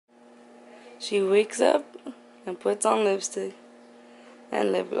She wakes up and puts on lipstick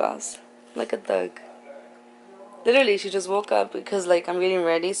and lip gloss like a thug. Literally, she just woke up because like I'm getting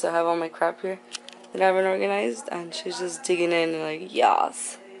ready, so I have all my crap here that I haven't organized, and she's just digging in and like,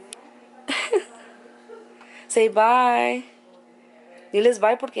 yas. Say bye. Diles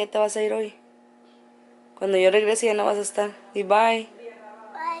bye porque ya te vas a ir hoy. Cuando yo regrese ya no vas a estar. Di bye.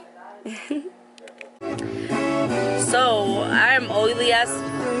 Bye. So, I'm oily as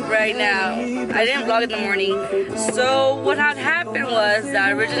right now. I didn't vlog in the morning. So, what had happened was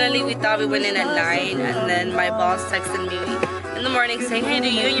that originally we thought we went in at 9, and then my boss texted me in the morning saying, hey, do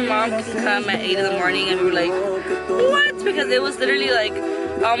you and your mom can come at 8 in the morning? And we were like, what? Because it was literally like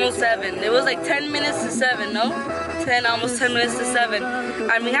almost 7. It was like 10 minutes to 7, no? Almost 10 minutes to 7.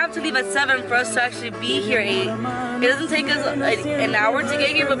 And we have to leave at 7 for us to actually be here 8. It doesn't take us an hour to get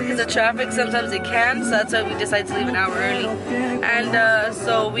here, but because of traffic, sometimes it can. So that's why we decided to leave an hour early. And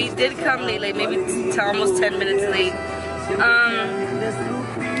so we did come late, like maybe almost 10 minutes late.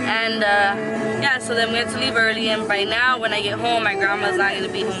 Yeah, so then we had to leave early, and by now when I get home, my grandma's not going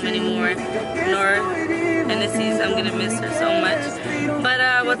to be home anymore, nor Hennessy's. I'm going to miss her so much.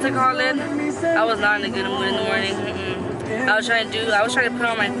 But what's it called? I was not in a good mood in the morning. I was trying to put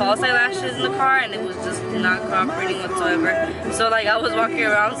on my false eyelashes in the car, and it was just not cooperating whatsoever. So like I was walking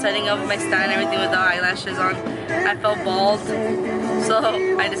around setting up my stand and everything with the eyelashes on. I felt bald, so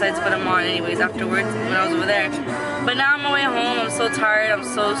I decided to put them on anyways afterwards when I was over there. But now I'm on my way home. I'm so tired. I'm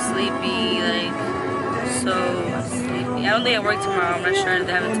so sleepy, like so sleepy. I don't think I work tomorrow. I'm not sure.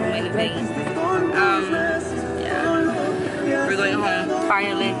 They haven't told me anything. Yeah, we're going home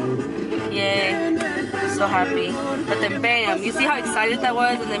finally. Yay. So happy. But then bam, you see how excited that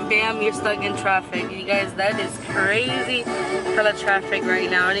was, and then bam, you're stuck in traffic. You guys, that is crazy hella traffic right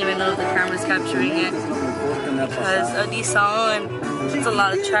now. I don't even know if the camera's capturing it because of the sun. It's a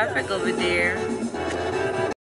lot of traffic over there.